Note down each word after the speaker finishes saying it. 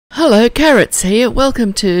Hello, Carrots here.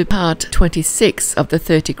 Welcome to part 26 of the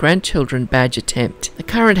 30 grandchildren badge attempt. The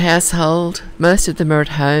current household, most of them are at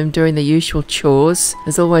home doing the usual chores.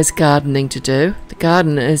 There's always gardening to do. The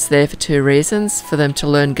garden is there for two reasons: for them to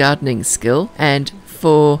learn gardening skill, and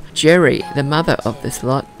for Jerry, the mother of this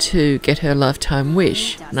lot, to get her lifetime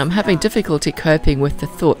wish. And I'm having difficulty coping with the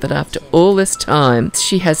thought that after all this time,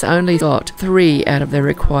 she has only got 3 out of the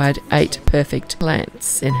required 8 perfect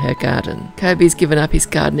plants in her garden. Kobe's given up his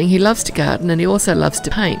gardening. He loves to garden and he also loves to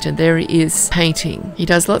paint, and there he is painting. He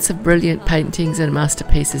does lots of brilliant paintings and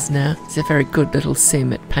masterpieces now. He's a very good little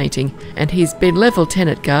sim at painting, and he's been level 10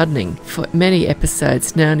 at gardening for many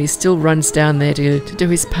episodes now, and he still runs down there to do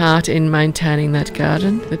his part in maintaining that garden.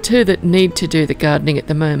 The two that need to do the gardening at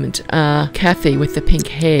the moment are Cathy with the pink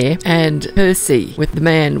hair and Percy with the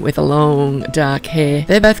man with the long dark hair.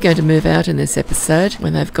 They're both going to move out in this episode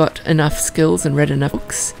when they've got enough skills and read enough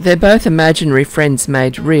books. They're both imaginary friends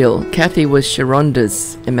made real. Cathy was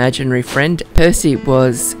Sharonda's imaginary friend. Percy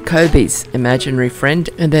was Kobe's imaginary friend,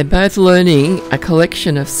 and they're both learning a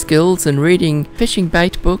collection of skills and reading fishing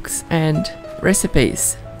bait books and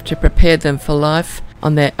recipes to prepare them for life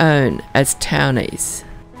on their own as townies.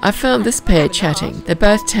 I found this pair chatting. They're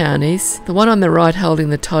both townies. The one on the right holding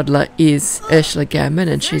the toddler is Ursula Gammon,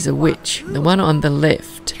 and she's a witch. The one on the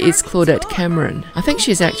left is Claudette Cameron. I think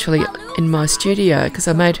she's actually in my studio because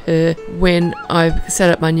I made her when I set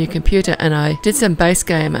up my new computer, and I did some base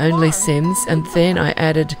game only sims, and then I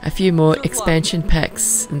added a few more expansion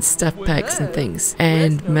packs and stuff packs and things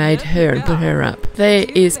and made her and put her up. There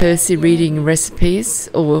is Percy reading recipes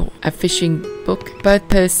or a fishing book. Both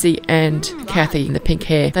Percy and Cathy in the pink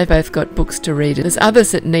hair, they both got books to read. There's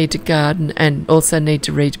others that need to garden and also need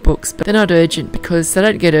to read books, but they're not urgent because they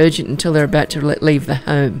don't get urgent until they're about to leave the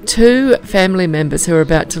home. 2 family members who are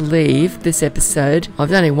about to leave this episode.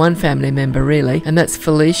 I've only one family member really, and that's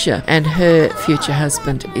Felecia, and her future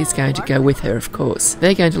husband is going to go with her, of course.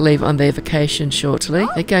 They're going to leave on their vacation shortly.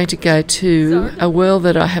 They're going to go to a world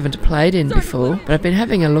that I haven't played in before, but I've been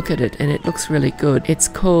having a look at it and it looks really good. It's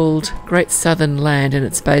called Great Southern Land, and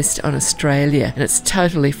it's based on Australia, and it's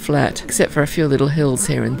totally flat except for a few little hills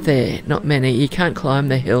here and there. Not many. You can't climb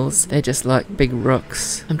the hills. They're just like big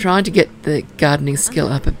rocks. I'm trying to get the gardening skill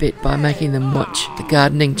up a bit by making them watch the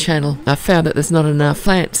gardening channel. I found that there's not enough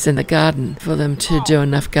plants in the garden for them to do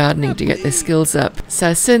enough gardening to get their skills up.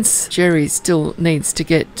 So since Jerry still needs to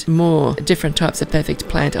get more different types of perfect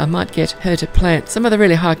plant, I might get her to plant some of the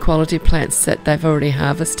really high quality plants that they've already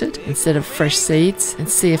harvested instead of fresh seeds, and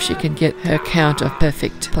see if she can get her count of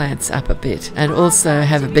perfect plants up a bit, and also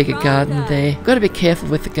have a bigger garden there. Got to be careful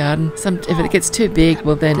with the garden. If it gets too big,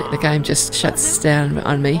 well then the game just shuts down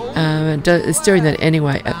on me. It's doing that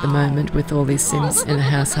anyway at the moment with all these sims in the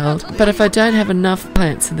household. But if I don't have enough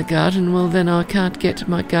plants in the garden, well then I can't get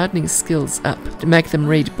my gardening skills up to make them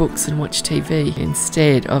read books and watch TV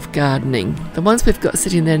instead of gardening. The ones we've got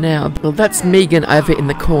sitting there now, well, that's Megan over in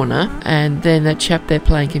the corner, and then that chap there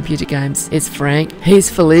playing computer games is Frank. He's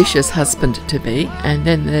Felicia's husband-to-be, and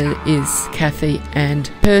then there is Cathy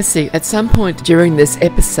and Percy. At some point during this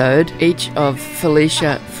episode, each of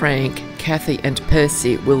Felecia, Frank, Cathy and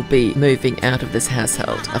Percy will be moving out of this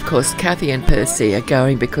household. Of course, Cathy and Percy are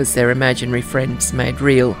going because they're imaginary friends made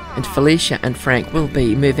real, and Felecia and Frank will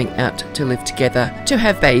be moving out to live together, to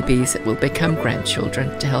have babies that will become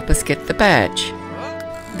grandchildren to help us get the badge.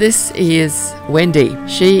 This is Wendy.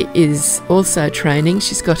 She is also training.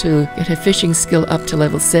 She's got to get her fishing skill up to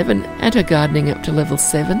level 7 and her gardening up to level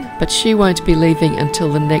 7, but she won't be leaving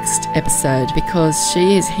until the next episode because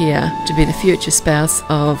she is here to be the future spouse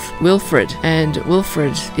of Wilfred, and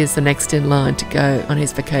Wilfred is the next in line to go on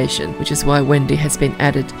his vacation, which is why Wendy has been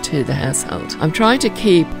added to the household. I'm trying to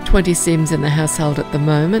keep 20 sims in the household at the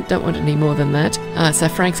moment. Don't want any more than that. So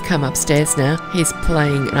Frank's come upstairs now. He's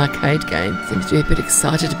playing an arcade game. Seems to be a bit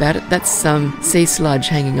excited about it. That's some sea sludge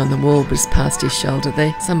hanging on the wall just past his shoulder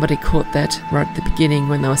there. Somebody caught that right at the beginning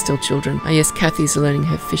when they were still children. Oh yes, Cathy's learning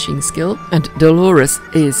her fishing skill, and Dolores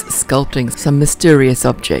is sculpting some mysterious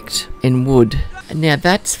object in wood. Now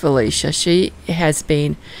that's Felecia. She has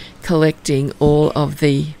been collecting all of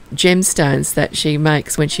the gemstones that she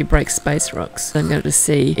makes when she breaks space rocks. I'm going to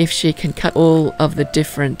see if she can cut all of the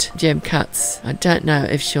different gem cuts. I don't know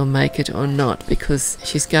if she'll make it or not because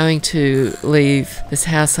she's going to leave this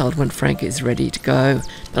household when Frank is ready to go.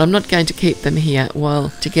 But I'm not going to keep them here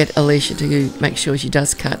to get Alicia to make sure she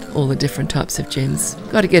does cut all the different types of gems.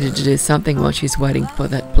 Got to get her to do something while she's waiting for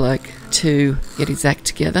that bloke to get his act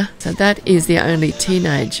together. So that is the only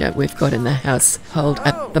teenager we've got in the household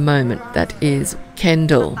at the moment. That is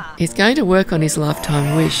Kendal. He's going to work on his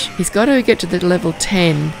lifetime wish. He's got to get to the level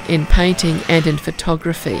 10 in painting and in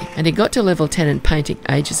photography. And he got to level 10 in painting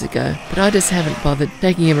ages ago, but I just haven't bothered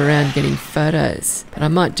taking him around getting photos. But I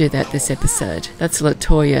might do that this episode. That's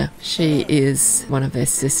Latoya. She is one of their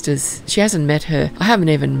sisters. She hasn't met her. I haven't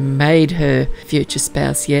even made her future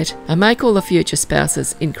spouse yet. I make all the future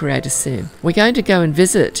spouses in Creator Sim. We're going to go and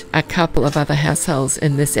visit a couple of other households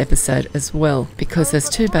in this episode as well, because there's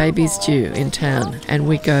 2 babies due in town and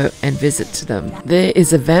we go and visit them. There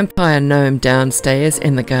is a vampire gnome downstairs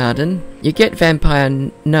in the garden. You get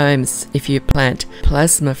vampire gnomes if you plant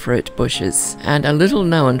plasma fruit bushes. And a little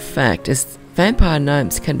known fact is vampire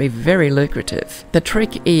gnomes can be very lucrative. The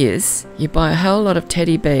trick is you buy a whole lot of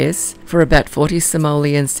teddy bears for about 40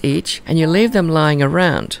 simoleons each, and you leave them lying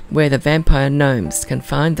around where the vampire gnomes can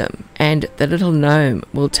find them. And the little gnome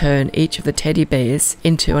will turn each of the teddy bears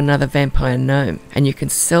into another vampire gnome. And you can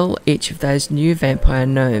sell each of those new vampire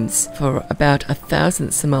gnomes for about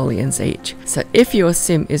 1,000 simoleons each. So if your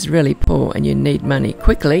sim is really poor and you need money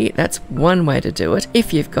quickly, that's one way to do it.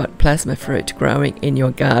 If you've got plasma fruit growing in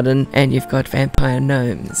your garden and you've got vampire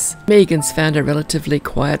gnomes. Megan's found a relatively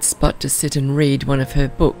quiet spot to sit and read one of her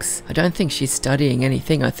books. I don't think she's studying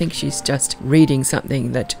anything. I think she's just reading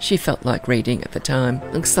something that she felt like reading at the time.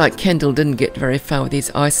 Looks like Kendal didn't get very far with his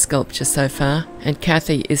ice sculpture so far, and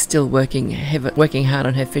Cathy is still working hard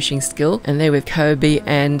on her fishing skill, and they're with Kobe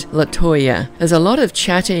and Latoya. There's a lot of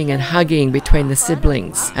chatting and hugging between the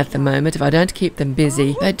siblings at the moment. If I don't keep them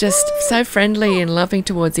busy, they're just so friendly and loving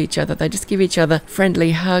towards each other. They just give each other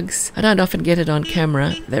friendly hugs. I don't often get it on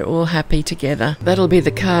camera. They're all happy together. That'll be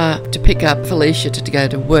the car to pick up Felecia to go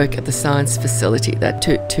to work at the science facility. That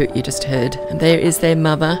toot toot you just heard. And there is their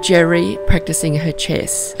mother, Jerry, practicing her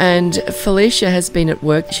chess. And Felecia has been at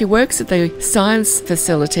work. She works at the science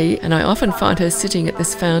facility, and I often find her sitting at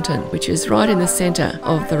this fountain, which is right in the centre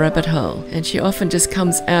of the rabbit hole. And she often just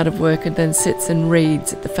comes out of work and then sits and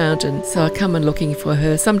reads at the fountain. So I come and looking for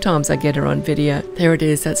her. Sometimes I get her on video. There it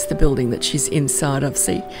is. That's the building that she's inside of.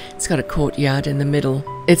 See, it's got a courtyard in the middle.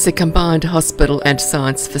 It's a combined hospital and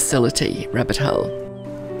science facility, rabbit hole.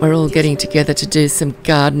 We're all getting together to do some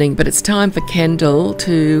gardening, but it's time for Kendal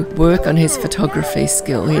to work on his photography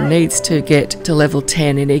skill. He needs to get to level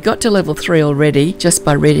 10, and he got to level 3 already just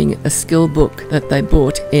by reading a skill book that they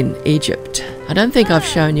bought in Egypt. I don't think I've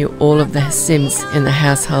shown you all of the Sims in the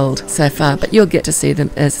household so far, but you'll get to see them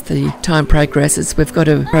as the time progresses. We've got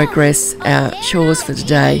to progress our chores for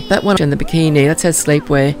today. That one in the bikini, that's her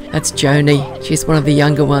sleepwear. That's Joni. She's one of the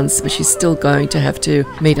younger ones, but she's still going to have to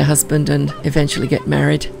meet a husband and eventually get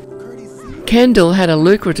married. Kendal had a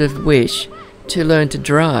lucrative wish to learn to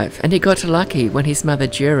drive, and he got lucky when his mother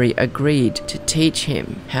Jerry agreed to teach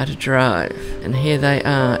him how to drive. And here they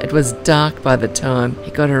are. It was dark by the time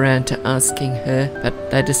he got around to asking her,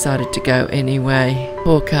 but they decided to go anyway.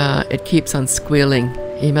 Poor car, it keeps on squealing.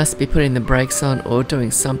 He must be putting the brakes on or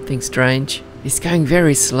doing something strange. He's going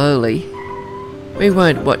very slowly. We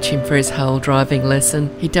won't watch him for his whole driving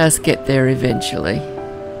lesson. He does get there eventually,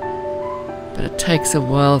 but it takes a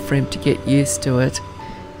while for him to get used to it.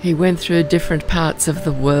 He went through different parts of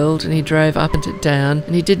the world, and he drove up and down,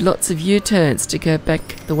 and he did lots of U-turns to go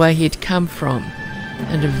back the way he'd come from.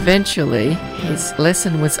 And eventually his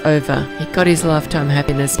lesson was over. He got his lifetime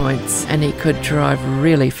happiness points, and he could drive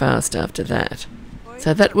really fast after that.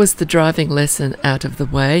 So that was the driving lesson out of the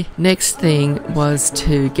way. Next thing was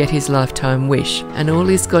to get his lifetime wish, and all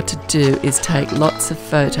he's got to do is take lots of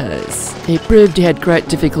photos. He proved he had great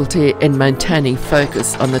difficulty in maintaining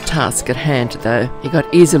focus on the task at hand though. He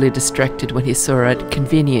got easily distracted when he saw a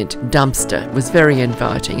convenient dumpster. It was very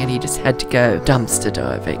inviting, and he just had to go dumpster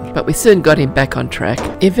diving. But we soon got him back on track.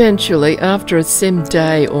 Eventually, after a sim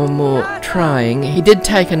day or more trying, he did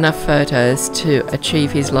take enough photos to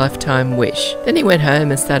achieve his lifetime wish. Then he went home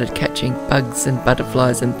and started catching bugs and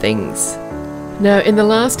butterflies and things. Now, in the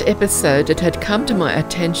last episode, it had come to my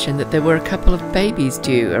attention that there were a couple of babies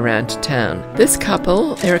due around town. This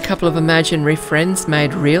couple, they're a couple of imaginary friends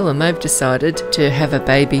made real, and they've decided to have a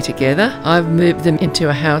baby together. I've moved them into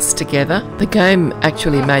a house together. The game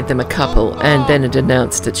actually made them a couple, and then it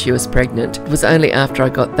announced that she was pregnant. It was only after I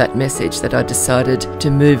got that message that I decided to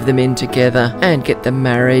move them in together and get them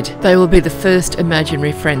married. They will be the first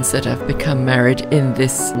imaginary friends that have become married in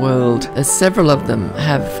this world, as several of them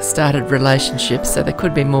have started relationships, so there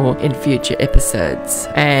could be more in future episodes.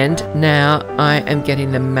 And now I am getting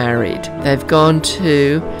them married. They've gone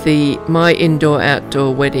to the My Indoor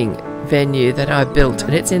Outdoor Wedding venue that I built,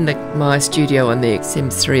 and it's in my studio on the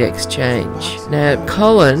Sims 3 Exchange. Now,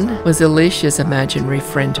 Colin was Alicia's imaginary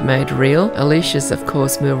friend made real. Alicia's, of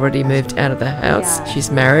course, already moved out of the house.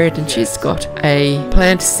 She's married and she's got a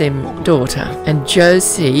plant sim daughter. And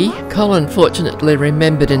Josie, Colin fortunately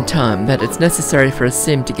remembered in time that it's necessary for a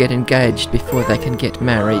sim to get engaged before they can get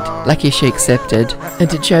married. Lucky she accepted.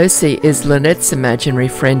 And Josie is Lynette's imaginary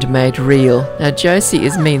friend made real. Now, Josie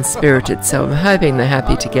is mean-spirited, so I'm hoping they're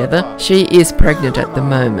happy together. She is pregnant at the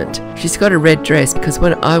moment. She's got a red dress because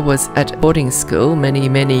when I was at boarding school many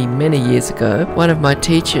years ago, one of my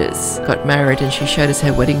teachers got married and she showed us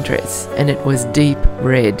her wedding dress, and it was deep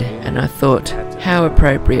red, and I thought, how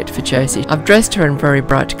appropriate for Josie. I've dressed her in very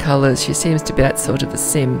bright colours. She seems to be that sort of a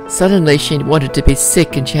sim. Suddenly she wanted to be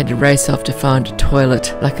sick and she had to race off to find a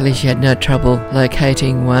toilet. Luckily she had no trouble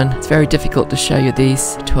locating one. It's very difficult to show you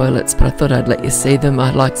these toilets, but I thought I'd let you see them.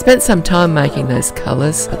 I spent some time making those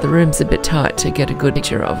colours, but the room's a bit tight to get a good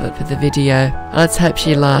picture of it for the video. Let's hope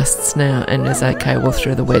she lasts now and is okay all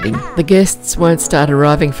through the wedding. The guests won't start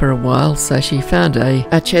arriving for a while, so she found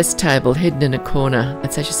a chess table hidden in a corner,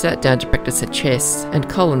 and so she sat down to practice her chess, and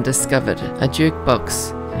Colin discovered a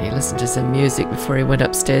jukebox. He listened to some music before he went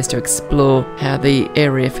upstairs to explore how the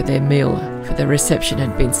area for their meal, for the reception,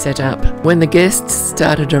 had been set up. When the guests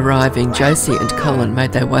started arriving, Josie and Colin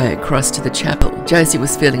made their way across to the chapel. Josie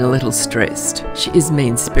was feeling a little stressed. She is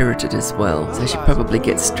mean-spirited as well, so she probably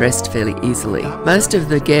gets stressed fairly easily. Most of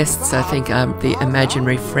the guests, I think, are the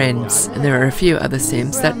imaginary friends, and there are a few other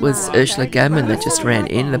Sims. That was Ursula Gammon that just ran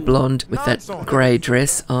in, the blonde with that grey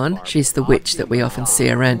dress on. She's the witch that we often see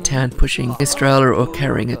around town pushing a stroller or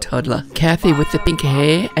carrying a toddler. Cathy with the pink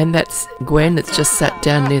hair, and that's Gwen that's just sat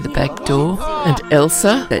down near the back door. And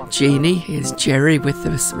Elsa, that genie, is Jerry with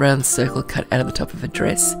the round circle cut out of the top of a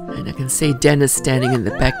dress. And I can see Dennis standing in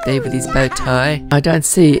the back there with his bow tie. I don't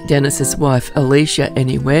see Dennis's wife Alicia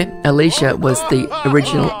anywhere. Alicia was the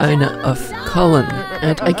original owner of Colin.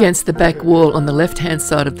 And against the back wall on the left hand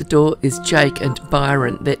side of the door is Jake and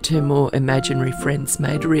Byron. They're two more imaginary friends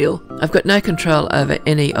made real. I've got no control over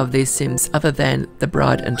any of these Sims other than the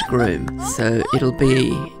bride and groom, so it'll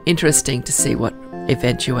be interesting to see what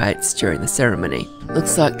eventuates during the ceremony.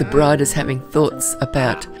 Looks like the bride is having thoughts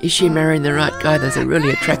about, is she marrying the right guy? There's a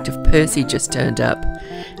really attractive Percy just turned up,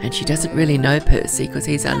 and she doesn't really know Percy because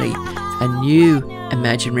he's only a new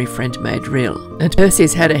imaginary friend made real. And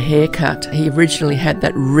Percy's had a haircut. He originally had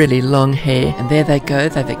that really long hair, and there they go,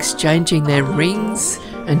 they've exchanging their rings.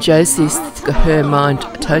 And Josie's got her mind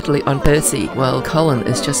totally on Percy, while Colin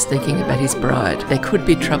is just thinking about his bride. There could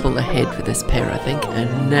be trouble ahead for this pair, I think,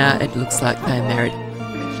 and now it looks like they're married.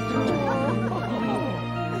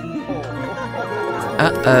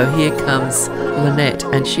 Uh-oh, here comes Lynette,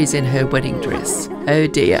 and she's in her wedding dress. Oh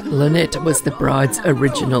dear, Lynette was the bride's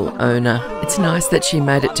original owner. It's nice that she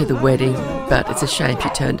made it to the wedding, but it's a shame she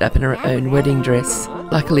turned up in her own wedding dress.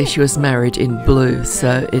 Luckily she was married in blue,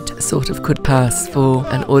 so it sort of could pass for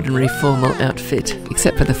an ordinary formal outfit,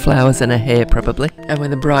 except for the flowers in her hair probably. And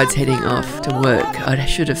when the bride's heading off to work, I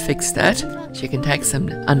should have fixed that. She can take some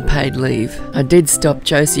unpaid leave. I did stop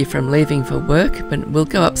Josie from leaving for work, but we'll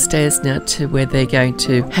go upstairs now to where they're going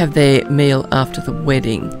to have their meal after the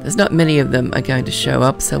wedding. There's not many of them are going to show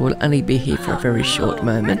up, so we'll only be here for a very short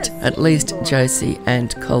moment. At least Josie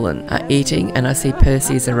and Colin are eating, and I see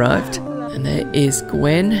Percy's arrived. And there is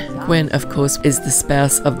Gwen. Gwen, of course, is the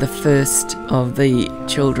spouse of the first of the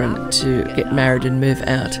children to get married and move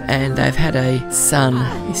out. And they've had a son.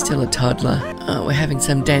 He's still a toddler. We're having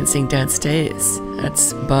some dancing downstairs.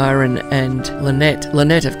 That's Byron and Lynette.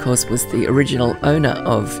 Lynette, of course, was the original owner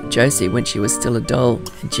of Josie when she was still a doll.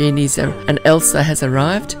 Jeannie's and Elsa has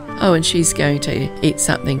arrived. Oh, and she's going to eat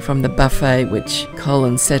something from the buffet which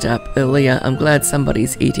Colin set up earlier. I'm glad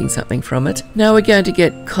somebody's eating something from it. Now we're going to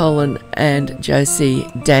get Colin and Josie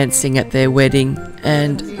dancing at their wedding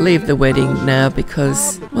and leave the wedding now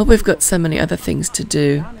because, well, we've got so many other things to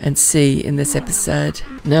do and see in this episode.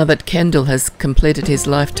 Now that Kendal has completed his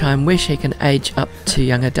lifetime wish, he can age up to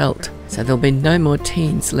young adult. So there'll be no more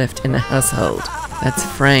teens left in the household. That's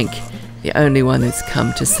Frank, the only one who's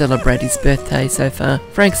come to celebrate his birthday so far.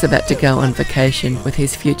 Frank's about to go on vacation with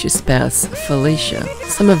his future spouse, Felecia.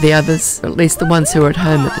 Some of the others, or at least the ones who were at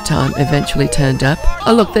home at the time, eventually turned up.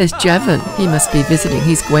 Oh look, there's Javin. He must be visiting.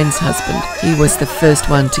 He's Gwen's husband. He was the first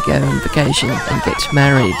one to go on vacation and get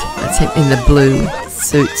married. That's him in the blue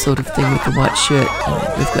suit sort of thing with the white shirt.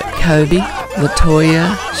 And we've got Kobe,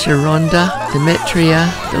 Latoya, Sharonda,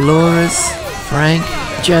 Demetria, Dolores, Frank,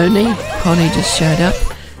 Joni. Connie just showed up.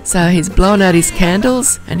 So he's blown out his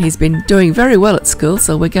candles and he's been doing very well at school,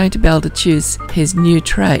 so we're going to be able to choose his new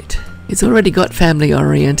trait. He's already got family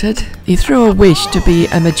oriented. He threw a wish to be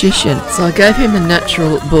a magician, so I gave him the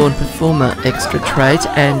natural born performer extra trait,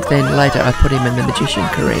 and then later I put him in the magician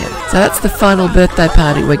career. So that's the final birthday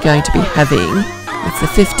party we're going to be having. It's the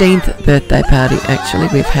 15th birthday party actually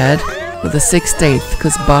we've had, or the 16th,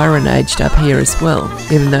 because Byron aged up here as well,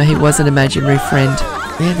 even though he was an imaginary friend.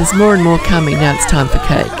 Yeah, there's more and more coming. Now it's time for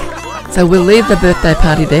cake. So we'll leave the birthday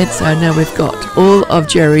party there, so now we've got all of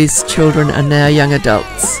Jerry's children are now young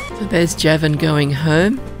adults. So there's Javin going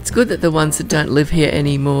home. It's good that the ones that don't live here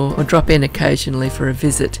anymore or drop in occasionally for a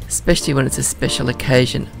visit, especially when it's a special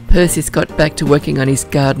occasion. Percy's got back to working on his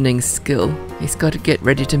gardening skill. He's got to get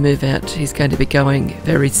ready to move out. He's going to be going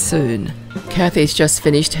very soon. Cathy's just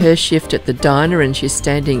finished her shift at the diner and she's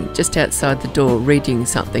standing just outside the door reading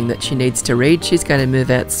something that she needs to read. She's going to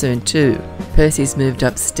move out soon too. Percy's moved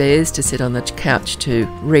upstairs to sit on the couch to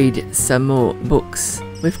read some more books.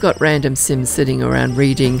 We've got random Sims sitting around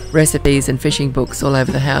reading recipes and fishing books all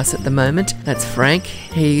over the house at the moment. That's Frank.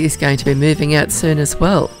 He is going to be moving out soon as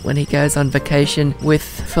well. When he goes on vacation with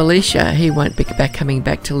Felecia, he won't be coming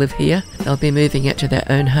back to live here. They'll be moving out to their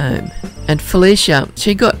own home. And Felecia,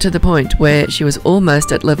 she got to the point where she was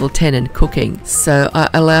almost at level 10 in cooking. So I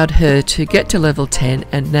allowed her to get to level 10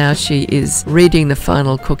 and now she is reading the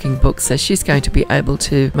final cooking book. So she's going to be able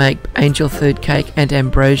to make angel food cake and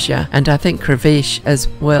ambrosia and I think creviche as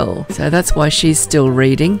well. So that's why she's still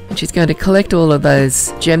reading. She's going to collect all of those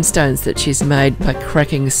gemstones that she's made by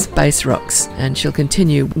cracking space rocks and she'll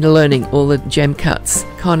continue learning all the gem cuts.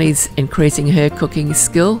 Connie's increasing her cooking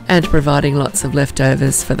skill and providing lots of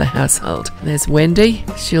leftovers for the household. There's Wendy.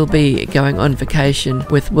 She'll be going on vacation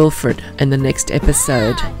with Wilfred in the next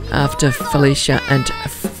episode after Felecia and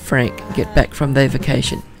Frank get back from their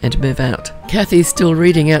vacation and move out. Cathy's still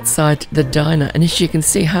reading outside the diner and as you can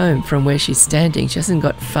see home from where she's standing, she hasn't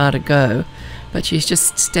got far to go, but she's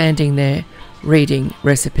just standing there reading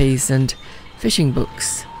recipes and fishing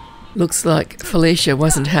books. Looks like Felecia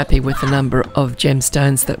wasn't happy with the number of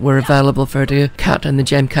gemstones that were available for her to cut in the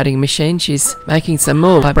gem cutting machine. She's making some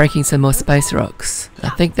more by breaking some more space rocks.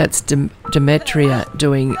 I think that's Demetria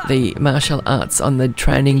doing the martial arts on the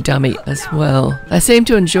training dummy as well. They seem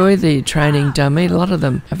to enjoy the training dummy. A lot of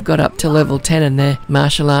them have got up to level 10 in their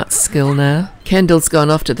martial arts skill now. Kendal's gone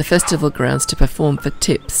off to the festival grounds to perform for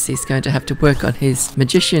tips. He's going to have to work on his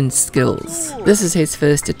magician skills. This is his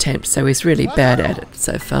first attempt, so he's really bad at it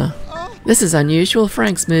so far. This is unusual.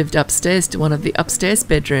 Frank's moved upstairs to one of the upstairs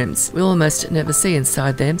bedrooms. We almost never see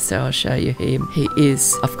inside them, so I'll show you him. He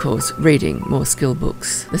is, of course, reading more skill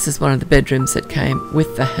books. This is one of the bedrooms that came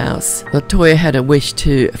with the house. Latoya had a wish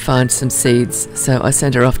to find some seeds, so I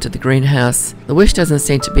sent her off to the greenhouse. The wish doesn't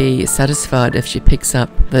seem to be satisfied if she picks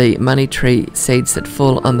up the money tree seeds that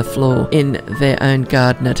fall on the floor in their own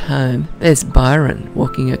garden at home. There's Byron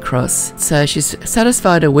walking across. So she's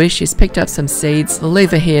satisfied her wish. She's picked up some seeds. We'll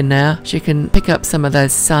leave her here now. She can pick up some of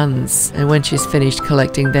those suns, and when she's finished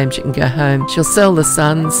collecting them, she can go home. She'll sell the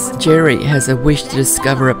suns. Jerry has a wish to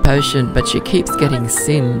discover a potion, but she keeps getting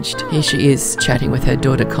singed. Here she is chatting with her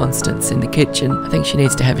daughter Constance in the kitchen. I think she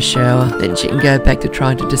needs to have a shower. Then she can go back to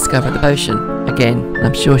trying to discover the potion again.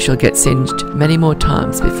 I'm sure she'll get singed many more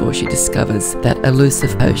times before she discovers that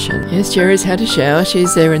elusive potion. Yes, Jerry's had a shower.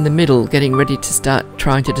 She's there in the middle, getting ready to start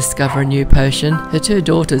trying to discover a new potion. Her two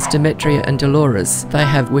daughters, Demetria and Dolores, they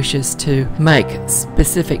have wishes to make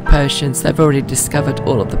specific potions. They've already discovered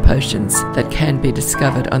all of the potions that can be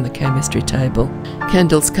discovered on the chemistry table.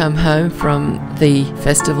 Kendal's come home from the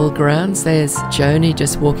festival grounds. There's Joni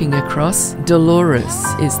just walking across. Dolores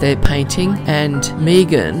is there painting, and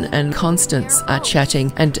Megan and Constance are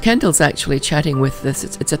chatting, and Kendal's actually chatting with this.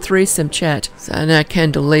 It's a threesome chat. So now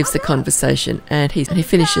Kendal leaves the conversation and he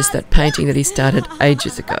finishes that painting that he started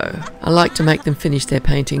ages ago. I like to make them finish their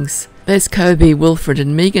paintings. There's Kobe, Wilfred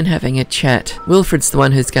and Megan having a chat. Wilfred's the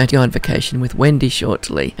one who's going to go on vacation with Wendy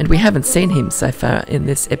shortly, and we haven't seen him so far in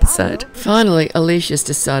this episode. Finally, Alicia's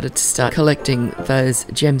decided to start collecting those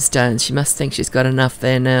gemstones. She must think she's got enough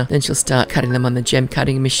there now. Then she'll start cutting them on the gem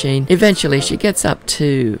cutting machine. Eventually, she gets up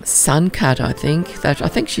to sun cut, I think. I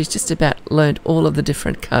think she's just about learned all of the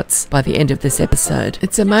different cuts by the end of this episode.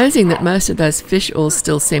 It's amazing that most of those fish all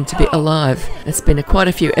still seem to be alive. It's been quite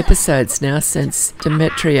a few episodes now since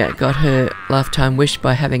Demetria got her lifetime wish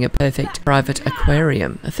by having a perfect private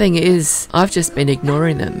aquarium. The thing is, I've just been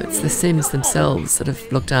ignoring them. It's the Sims themselves that have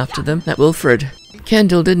looked after them. That Wilfred.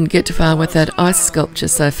 Kendal didn't get too far with that ice sculpture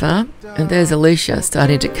so far. And there's Alicia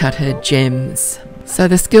starting to cut her gems. So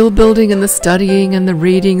the skill building and the studying and the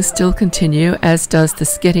reading still continue, as does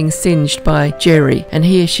the getting singed by Jerry. And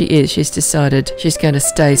here she is. She's decided she's going to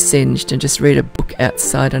stay singed and just read a book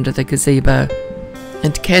outside under the gazebo.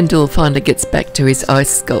 And Kendal finally gets back to his ice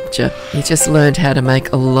sculpture. He just learned how to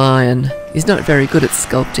make a lion. He's not very good at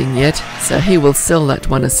sculpting yet, so he will sell that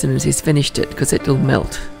one as soon as he's finished it, because it'll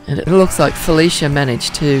melt. And it looks like Felecia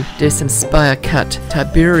managed to do some spire cut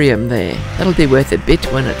tiberium there. That'll be worth a bit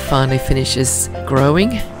when it finally finishes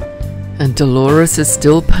growing. And Dolores is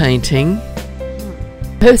still painting.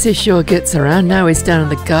 Percy sure gets around. Now he's down on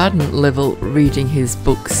the garden level reading his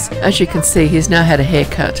books. As you can see, he's now had a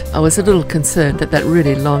haircut. I was a little concerned that that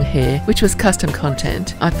really long hair, which was custom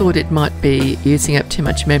content, I thought it might be using up too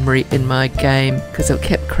much memory in my game because it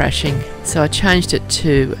kept crashing. So I changed it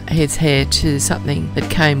to his hair to something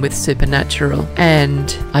that came with Supernatural,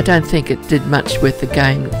 and I don't think it did much with the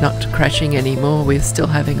game not crashing anymore. We're still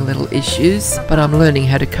having little issues, but I'm learning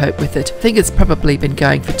how to cope with it. I think it's probably been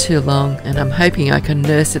going for too long, and I'm hoping I can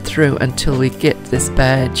nurse it through until we get this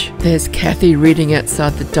badge. There's Cathy reading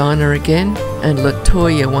outside the diner again, and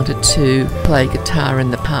Latoya wanted to play guitar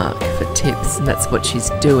in the park for tips, and that's what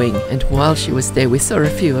she's doing. And while she was there, we saw a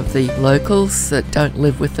few of the locals that don't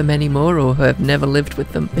live with them anymore or who have never lived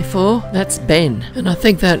with them before. That's Ben, and I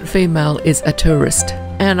think that female is a tourist.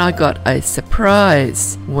 And I got a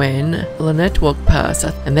surprise when Lynette walked past,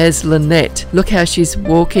 and there's Lynette. Look how she's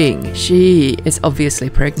walking. She is obviously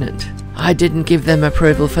pregnant. I didn't give them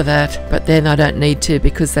approval for that, but then I don't need to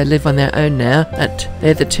because they live on their own now. And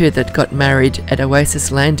they're the two that got married at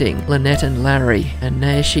Oasis Landing, Lynette and Larry. And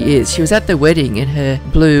there she is. She was at the wedding in her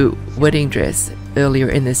blue wedding dress earlier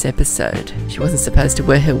in this episode. She wasn't supposed to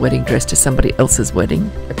wear her wedding dress to somebody else's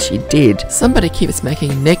wedding, but she did. Somebody keeps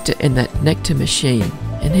making nectar in that nectar machine.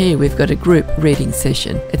 And here we've got a group reading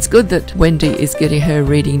session. It's good that Wendy is getting her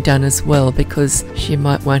reading done as well, because she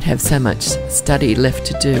won't have so much study left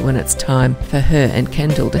to do when it's time for her and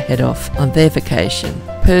Kendal to head off on their vacation.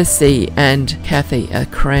 Percy and Cathy are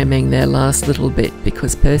cramming their last little bit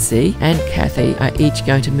because Percy and Cathy are each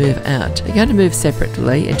going to move out. They're going to move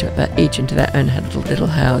separately, each into their own little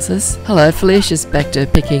houses. Hello, Felicia's back to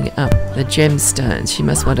picking up the gemstones. She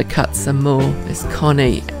must want to cut some more. There's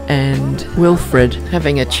Connie and Wilfred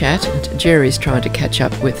having a chat, and Jerry's trying to catch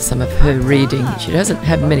up with some of her reading. She doesn't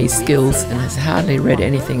have many skills and has hardly read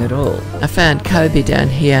anything at all. I found Kobe down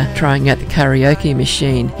here trying out the karaoke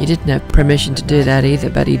machine. He didn't have permission to do that either,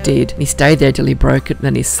 but he did. He stayed there till he broke it and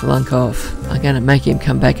then he slunk off. I'm going to make him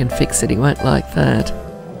come back and fix it. He won't like that.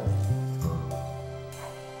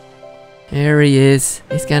 There he is.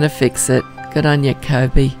 He's going to fix it. Good on you,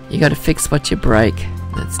 Kobe. You got to fix what you break.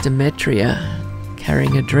 That's Demetria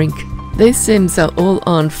carrying a drink. These Sims are all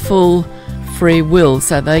on full free will,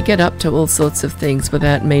 so they get up to all sorts of things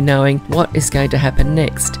without me knowing what is going to happen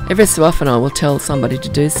next. Every so often I will tell somebody to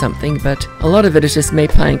do something, but a lot of it is just me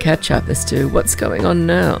playing catch up as to what's going on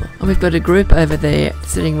now. And we've got a group over there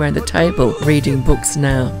sitting around the table reading books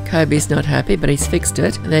now. Kobe's not happy, but he's fixed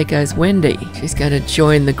it. And there goes Wendy. She's going to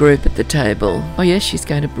join the group at the table. Oh yes, she's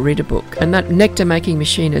going to read a book. And that nectar making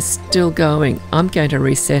machine is still going. I'm going to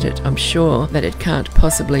reset it. I'm sure that it can't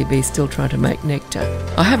possibly be still trying to make nectar.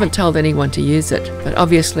 I haven't told anyone to use it, but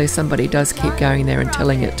obviously somebody does keep going there and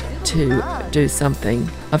telling it to do something.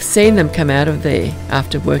 I've seen them come out of there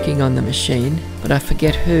after working on the machine, but I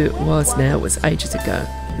forget who it was now. It was ages ago.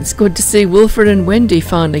 It's good to see Wilfred and Wendy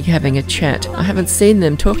finally having a chat. I haven't seen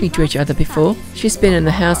them talking to each other before. She's been in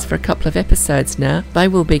the house for a couple of episodes now. They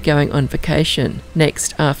will be going on vacation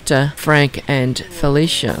next after Frank and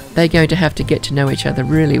Felecia. They're going to have to get to know each other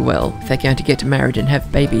really well if they're going to get married and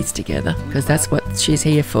have babies together, because that's what she's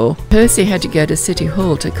here for. Percy had to go to City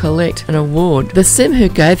Hall to collect an award. The Sim who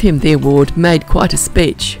gave him the award made quite a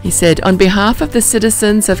speech. He said, "On behalf of the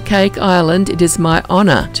citizens of Cake Island, it is my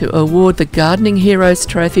honour to award the Gardening Heroes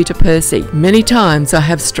Trophy to Percy. Many times I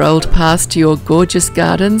have strolled past your gorgeous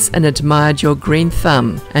gardens and admired your green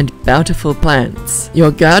thumb and bountiful plants.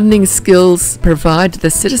 Your gardening skills provide the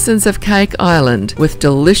citizens of Cake Island with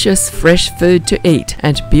delicious fresh food to eat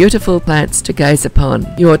and beautiful plants to gaze upon.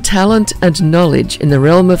 Your talent and knowledge in the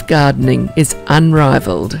realm of gardening is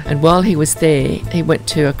unrivaled." And while he was there, he went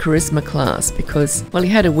to a charisma class because, well, he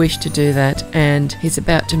had a wish to do that, and he's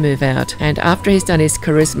about to move out. And after he's done his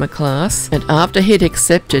charisma class, and after he'd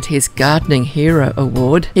accepted his Gardening Hero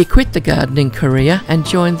Award, he quit the gardening career and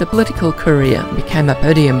joined the political career, became a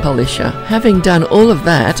podium polisher. Having done all of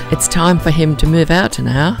that, it's time for him to move out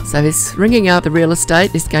now. So he's ringing out the real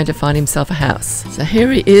estate. He's going to find himself a house. So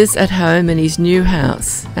here he is at home in his new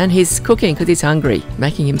house, and he's cooking because he's hungry,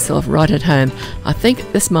 making himself right at home. I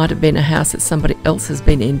think this might have been a house that somebody else has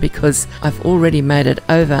been in because I've already made it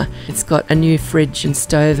over. It's got a new fridge and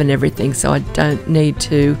stove and everything, so I don't need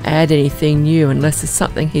to add anything new unless it's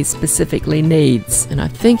something he specifically needs. And I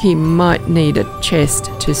think he might need a chest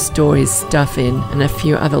to store his stuff in and a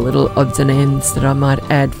few other little odds and ends that I might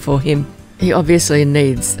add for him. He obviously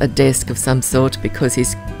needs a desk of some sort because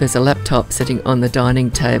there's a laptop sitting on the dining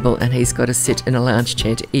table and he's got to sit in a lounge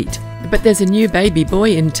chair to eat. But there's a new baby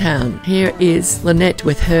boy in town. Here is Lynette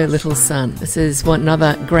with her little son. This is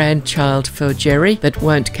another grandchild for Jerry that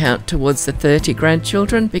won't count towards the 30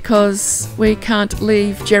 grandchildren because we can't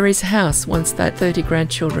leave Jerry's house once that 30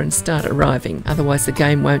 grandchildren start arriving. Otherwise the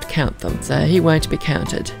game won't count them. So he won't be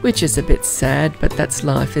counted, which is a bit sad, but that's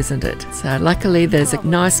life, isn't it? So luckily there's a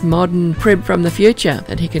nice modern crib from the future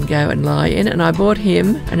that he can go and lie in, and I bought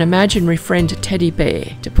him an imaginary friend teddy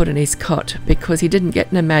bear to put in his cot because he didn't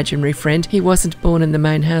get an imaginary friend. He wasn't born in the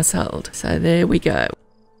Main household. So there we go.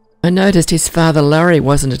 I noticed his father Larry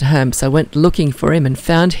wasn't at home, so I went looking for him and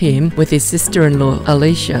found him with his sister-in-law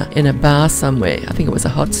Alicia in a bar somewhere. I think it was a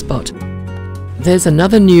hot spot. There's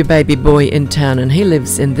another new baby boy in town and he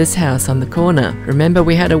lives in this house on the corner. Remember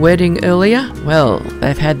we had a wedding earlier? Well,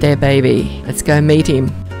 they've had their baby. Let's go meet him.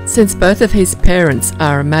 Since both of his parents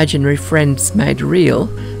are imaginary friends made real,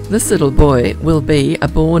 this little boy will be a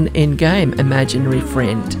born-in-game imaginary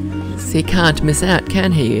friend. So he can't miss out,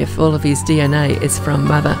 can he, if all of his DNA is from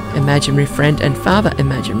mother imaginary friend and father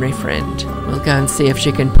imaginary friend. We'll go and see if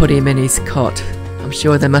she can put him in his cot. I'm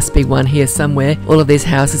sure there must be one here somewhere. All of these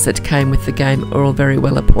houses that came with the game are all very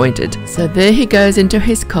well appointed. So there he goes into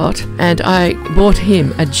his cot, and I bought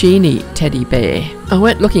him a genie teddy bear. I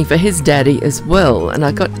went looking for his daddy as well, and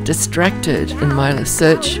I got distracted in my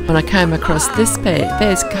search when I came across this pair.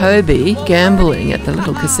 There's Kobe gambling at the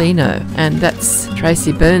little casino, and that's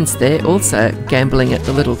Tracy Burns there also gambling at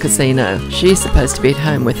the little casino. She's supposed to be at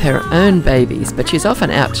home with her own babies, but she's often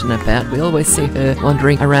out and about. We always see her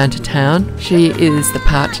wandering around town. She is the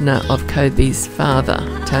partner of Kobe's father,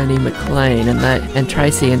 Tony McLean, and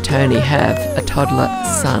Tracy and Tony have a toddler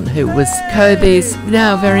son who was Kobe's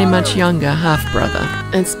now very much younger half-brother.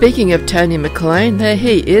 And speaking of Tony McLean, there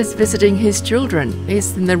he is visiting his children.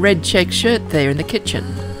 He's in the red check shirt there in the kitchen.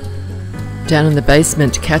 Down in the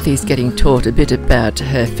basement, Cathy's getting taught a bit about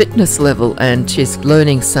her fitness level and she's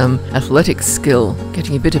learning some athletic skill,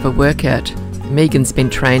 getting a bit of a workout. Megan's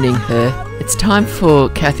been training her. It's time for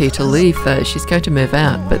Cathy to leave though. She's going to move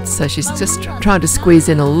out, but so she's just trying to squeeze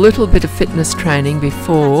in a little bit of fitness training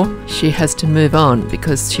before she has to move on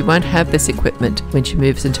because she won't have this equipment when she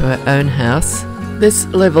moves into her own house. This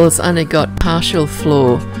level's only got partial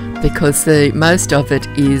floor because most of it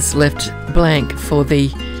is left blank for the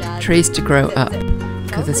trees to grow up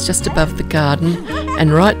because it's just above the garden,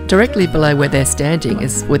 and right directly below where they're standing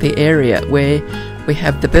is where the area where we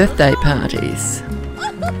have the birthday parties.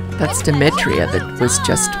 That's Demetria that was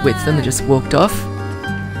just with them and just walked off.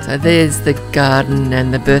 So there's the garden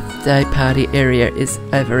and the birthday party area is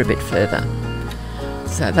over a bit further.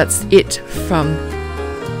 So that's it from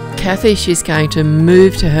Cathy. She's going to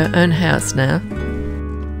move to her own house now.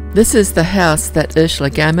 This is the house that Ursula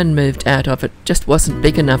Gammon moved out of. It just wasn't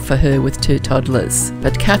big enough for her with 2 toddlers.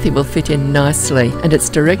 But Cathy will fit in nicely, and it's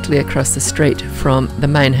directly across the street from the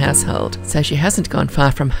Main household. So she hasn't gone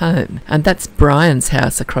far from home. And that's Brian's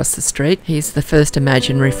house across the street. He's the first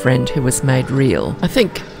imaginary friend who was made real. I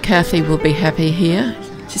think Cathy will be happy here.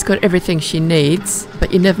 She's got everything she needs,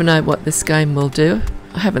 but you never know what this game will do.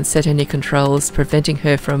 I haven't set any controls preventing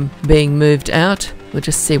her from being moved out. We'll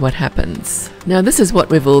just see what happens. Now this is what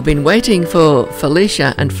we've all been waiting for.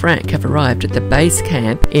 Felecia and Frank have arrived at the base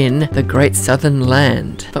camp in the Great Southern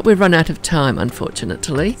Land. But we've run out of time,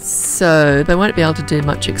 unfortunately. So they won't be able to do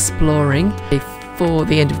much exploring before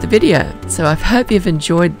the end of the video. So I hope you've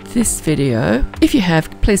enjoyed this video. If you have,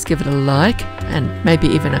 please give it a like and maybe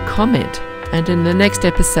even a comment. And in the next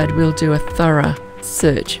episode we'll do a thorough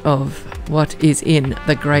search of what is in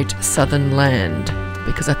the Great Southern Land,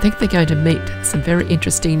 because I think they're going to meet some very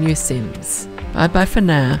interesting new sims. Bye bye for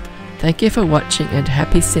now. Thank you for watching and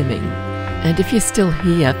happy simming. And if you're still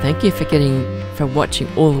here, thank you for watching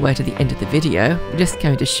all the way to the end of the video. I'm just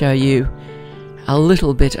going to show you a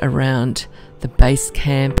little bit around the base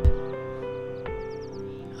camp.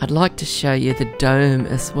 I'd like to show you the dome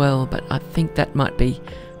as well, but I think that might be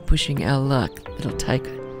pushing our luck. It'll take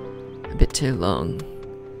a bit too long.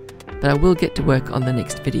 But I will get to work on the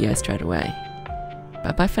next video straight away.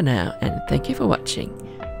 Bye bye for now, and thank you for watching.